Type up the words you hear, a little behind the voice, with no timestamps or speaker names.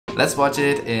Let's watch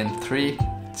it in 3,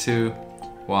 2,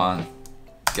 1,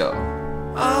 go.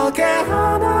 開け放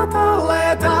た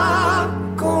れた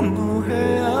この部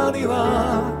屋に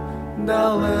は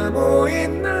誰もい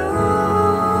な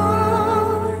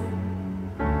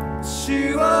い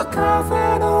シワカフ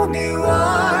ェの匂い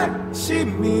染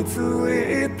みつ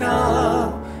い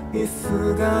た椅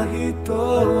子が一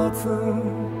つ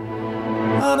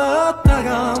あなた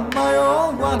が迷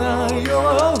わない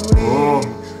ように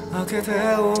開けて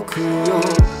おくよ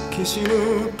きし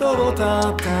むと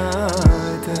叩い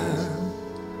て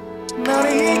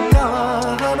何か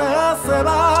話せ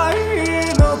ばい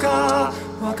いのか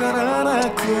わからな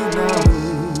くなる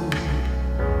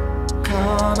か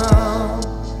な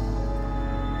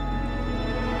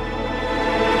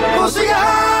星が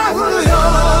降るよ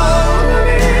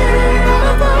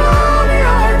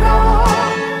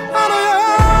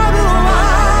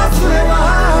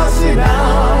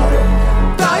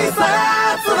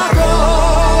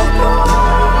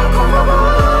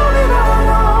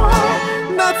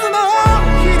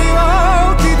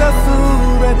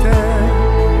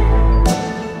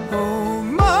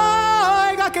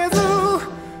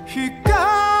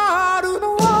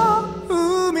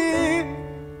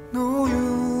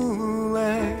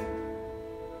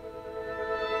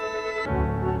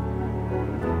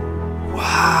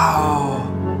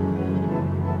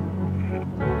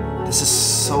This is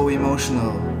so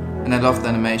emotional, and I love the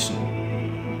animation.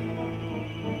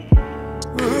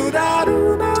 うだ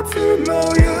る夏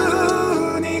の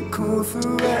夕にこす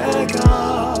れ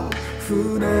が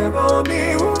船を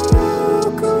見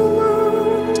送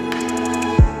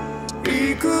る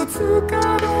いくつか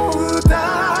の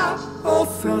歌を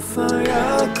ささ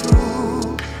やく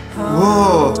花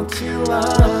を散ら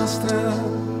して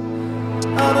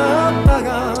あなた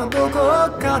がどこ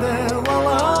かで笑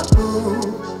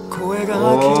う声が聞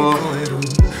こえる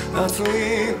熱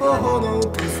い頬の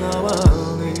手触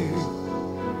り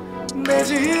ね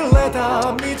じれた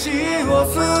道を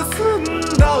進ん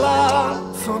だら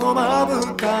そのま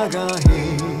ぶたが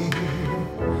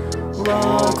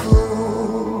湧く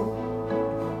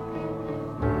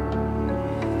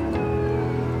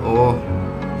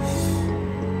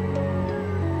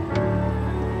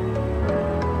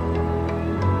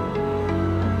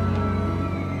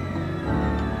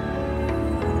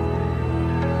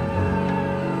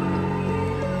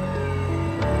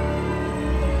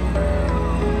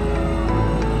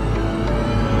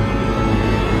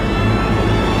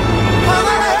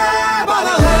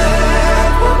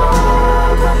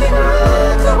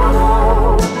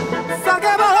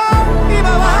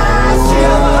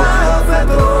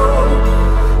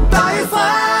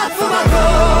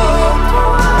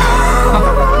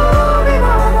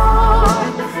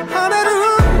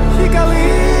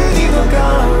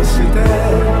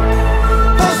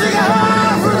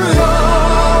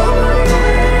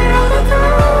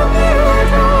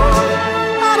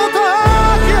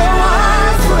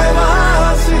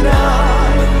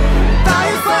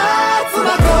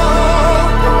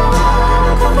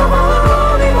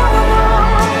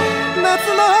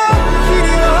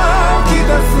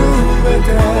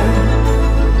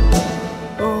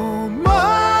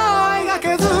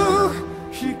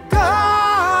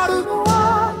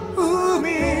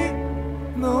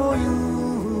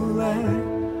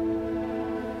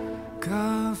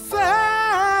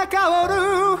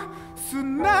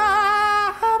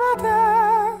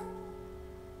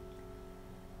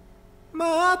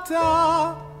ま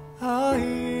た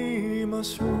会いま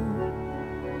しょう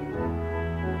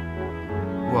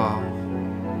Wow.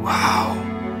 Wow.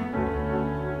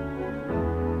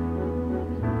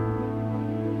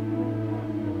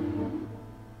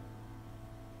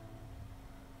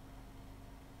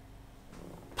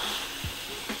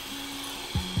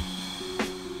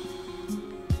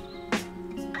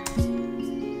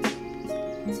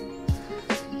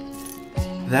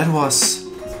 That was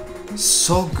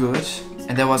so good,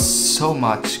 and there was so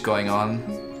much going on.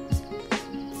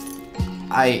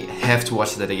 I have to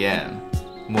watch that again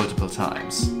multiple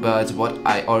times, but what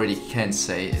I already can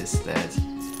say is that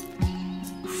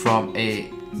from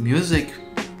a music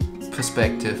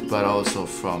perspective, but also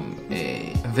from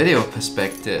a video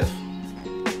perspective,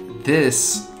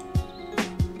 this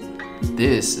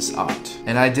is art.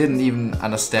 And I didn't even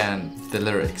understand the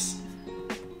lyrics.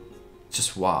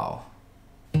 Just wow.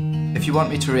 If you want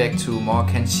me to react to more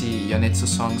Kenshi Yonezu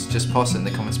songs, just post it in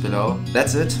the comments below.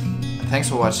 That's it. Thanks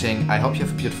for watching. I hope you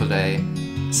have a beautiful day.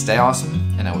 Stay awesome,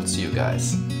 and I will see you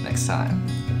guys next time.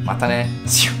 Mata ne.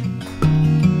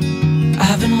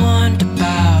 I've been warned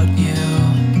about you.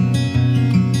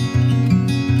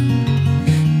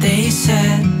 They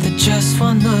said that just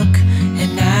one look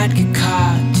and I'd get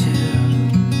caught too.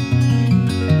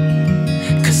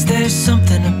 There's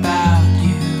something about